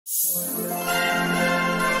Hello,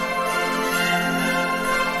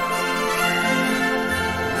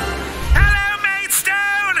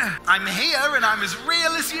 Maidstone! I'm here and I'm as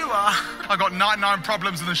real as you are. I got 99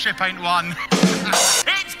 problems and the ship ain't one.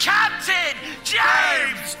 It's Captain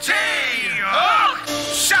James T. Hook!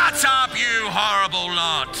 Shut up, you horrible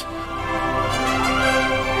lot!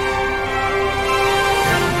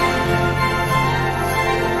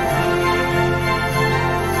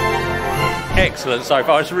 Excellent so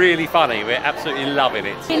far, it's really funny, we're absolutely loving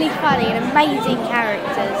it. Really funny and amazing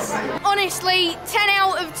characters. Honestly, 10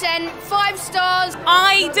 out of 10, 5 stars.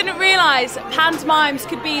 I didn't realise pantomimes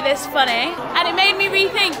could be this funny, and it made me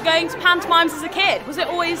rethink going to pantomimes as a kid. Was it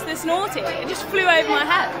always this naughty? It just flew over my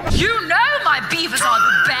head. You know my beavers are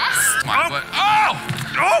the best.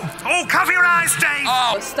 Oh, cover your eyes, Dave!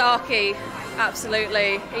 Oh, Starkey.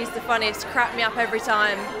 Absolutely. He's the funniest, crack me up every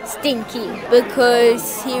time. Stinky,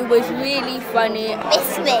 because he was really funny.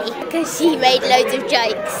 Miss me, because she made loads of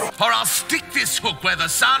jokes. Or I'll stick this hook where the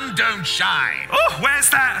sun don't shine. Oh, where's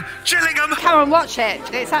that? Gillingham! Come and watch it.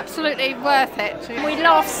 It's absolutely worth it. We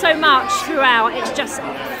laugh so much throughout. It's just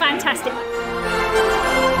fantastic.